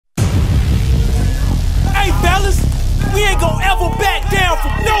We ain't gonna ever back down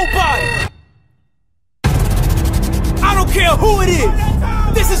from nobody. I don't care who it is.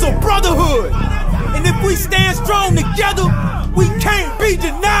 This is a brotherhood. And if we stand strong together, we can't be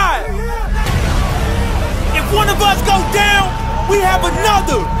denied. If one of us go down, we have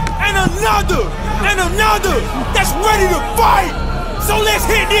another, and another, and another that's ready to fight. So let's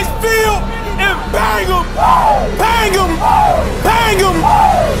hit this field and bang them, bang them, bang them.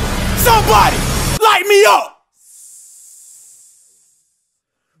 Somebody light me up.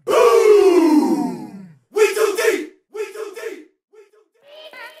 Boom! We too deep. We too deep. We too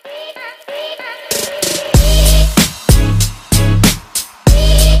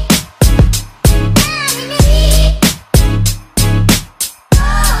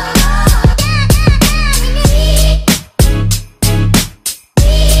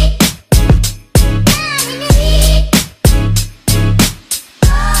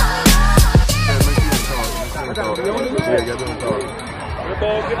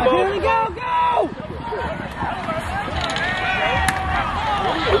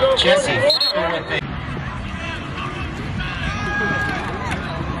Jesse with it.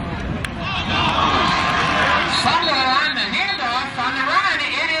 Fumble on the handoff on the run.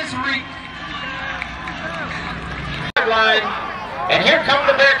 It is line. And here come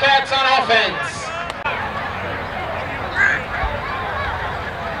the Bearcats on offense.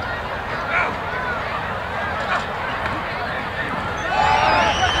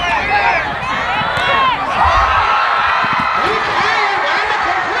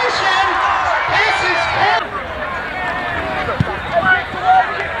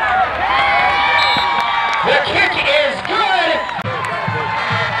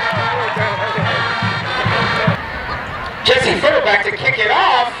 Jesse Fullback to kick it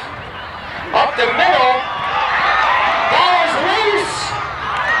off, up the middle, ball is loose.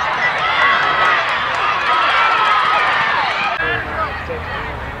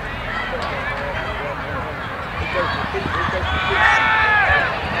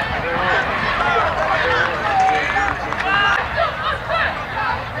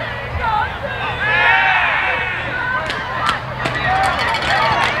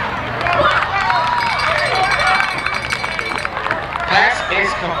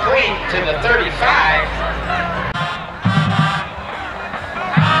 Is complete to the 35.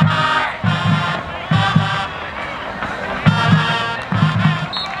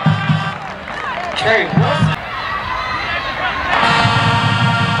 Trey Wilson.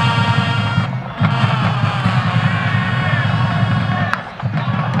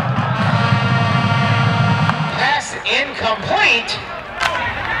 Pass incomplete.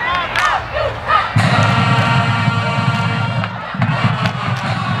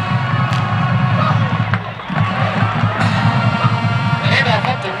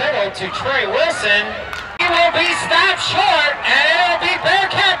 To Trey Wilson. He will be stopped short, and it'll be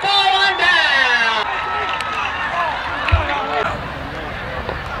Bearcat ball on down.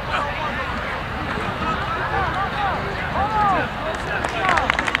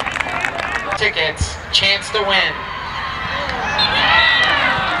 Tickets, chance to win.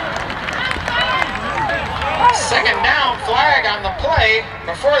 Second down, flag on the play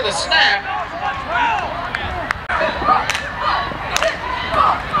before the snap.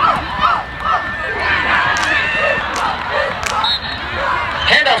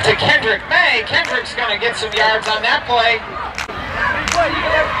 Handoff to Kendrick May. Kendrick's going to get some yards on that play.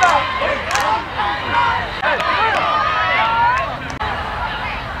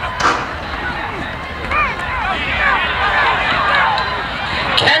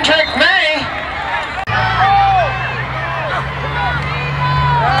 Kendrick May.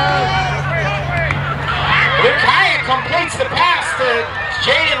 Luke Hyatt completes the pass to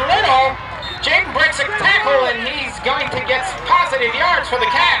Jaden Little. Jaden breaks a tackle, and he's going to get positive yards for the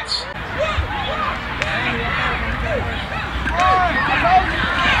Cats.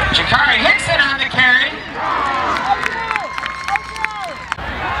 Jakari Hickson on the carry.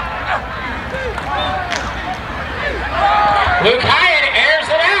 Luke Hyatt airs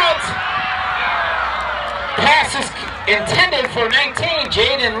it out. Pass is intended for 19.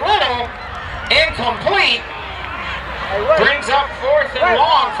 Jaden Little, incomplete. Brings up 4th and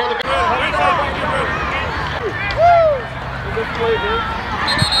long for the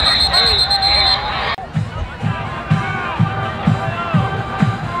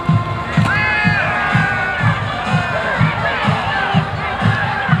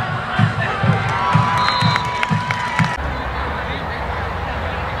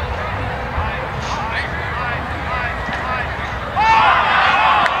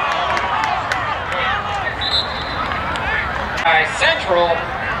Central,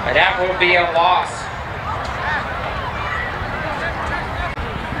 but that will be a loss.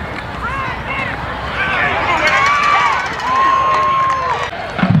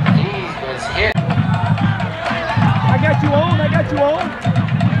 got you on. I got you on.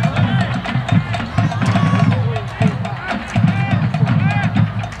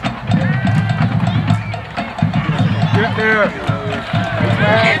 Get there.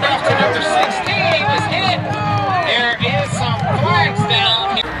 Hand off to number 16. He was hit. There is some flags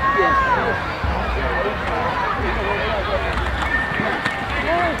down here.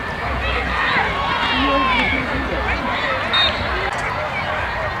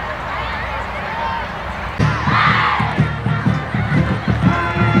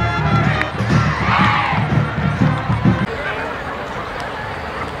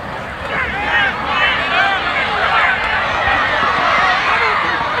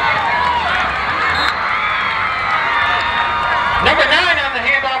 Number 9 on the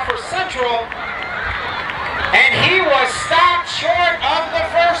handoff for Central, and he was stopped short of the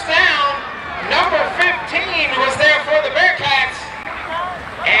first down. Number 15 was there for the Bearcats,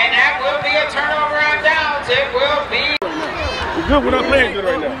 and that will be a turnover on downs. It will be. We're good. We're not playing good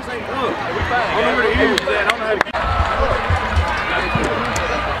right now. I don't know where the ears at. I don't know how to get.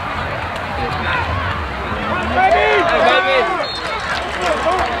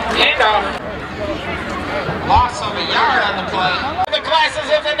 Handoff. Loss of a yard on the play. The classes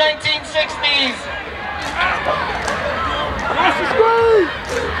of the 1960s.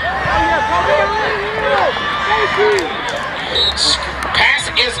 Pass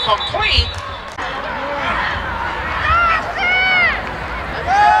is complete.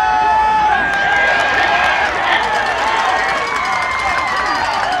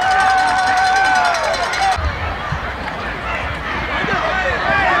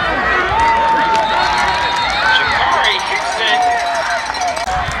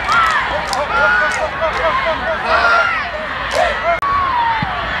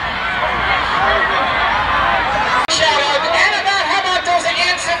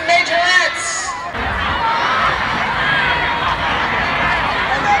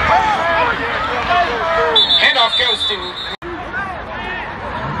 Handoff goes to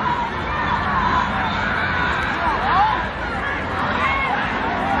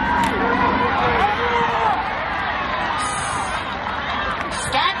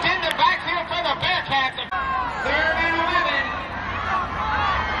stopped in the backfield for the Bearcats. 3rd and 11.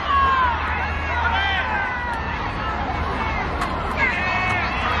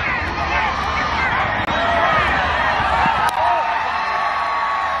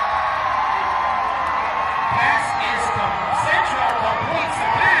 Central completes the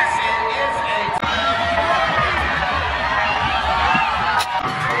pass. It is a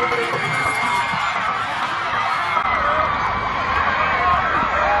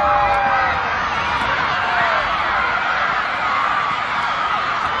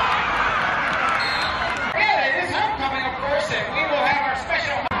it is homecoming, of course, and we will have our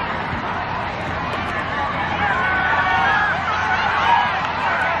special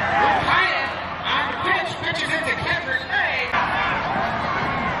Hyatt on the pitch, pitches into Kendrick May.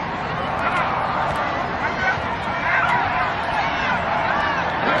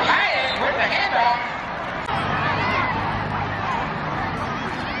 Hyatt with the handoff.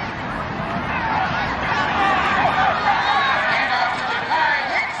 Handoff to Jakari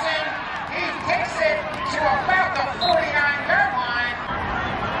Hickson. He takes it to about the 49-yard line.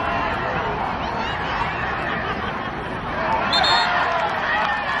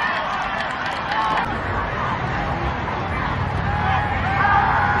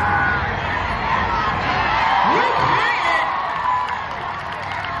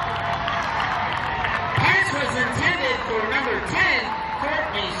 Pass was intended for number 10,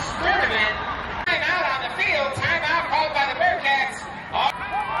 Courtney Sturdivant. Timeout on the field. Timeout called by the Bearcats.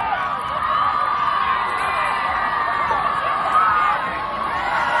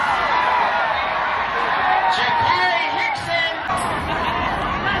 Jakari Hickson.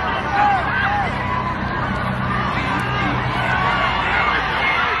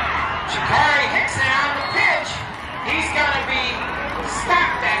 Jakari Hickson on the pitch. He's going to be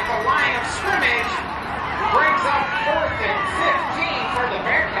stopped at the line of scrimmage. Brings up 4th and 15 for the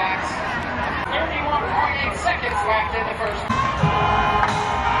Bearcats. 31.8 seconds left in the first.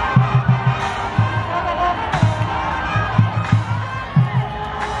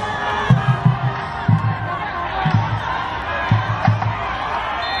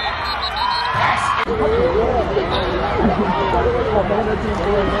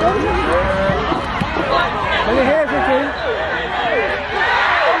 On your hands, Richard.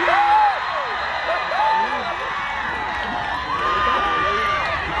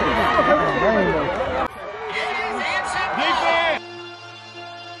 It is Anson.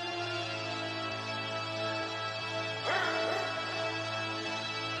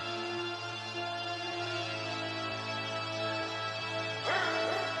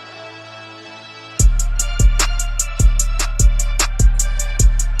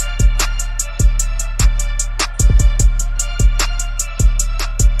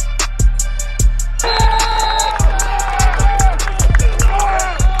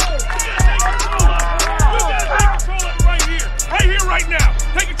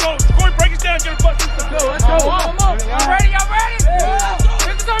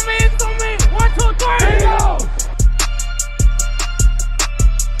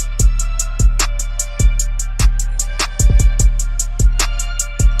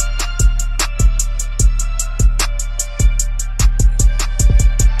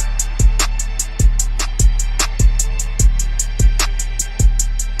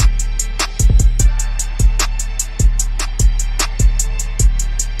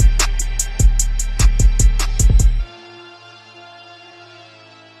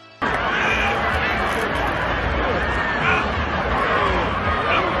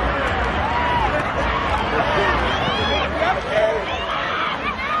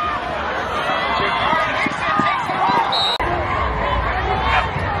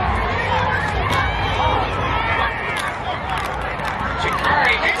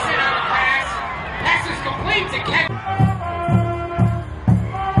 Shikari Hickson on the pass. Pass is complete to Kevin.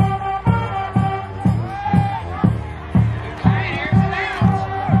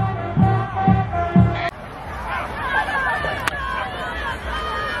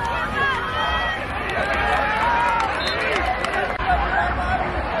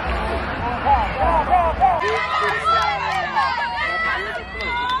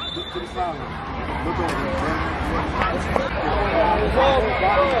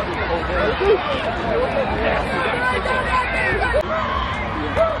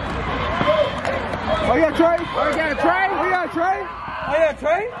 Oh yeah, Trey? Oh, you got a Trey? We got a Trey? Oh yeah,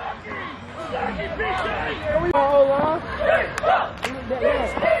 Trey? Hold on.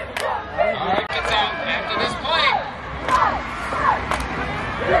 Alright, gets out after this play.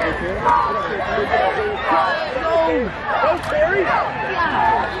 Go, Terry.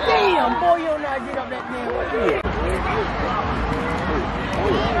 Damn, boy, you don't know how to get up that damn way.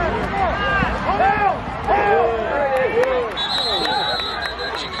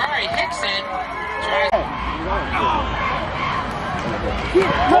 Shikari Hickson tries.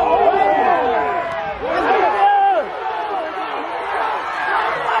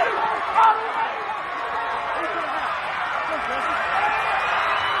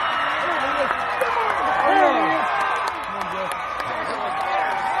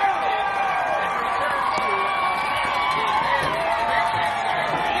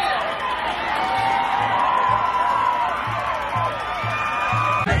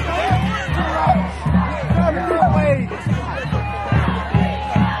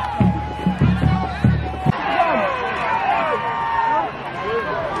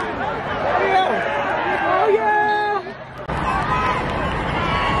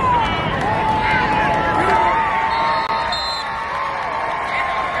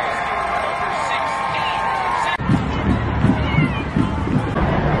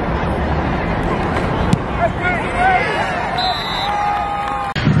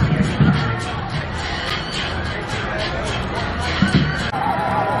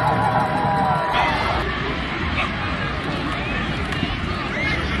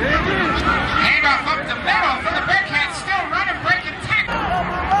 Handoff up the middle for the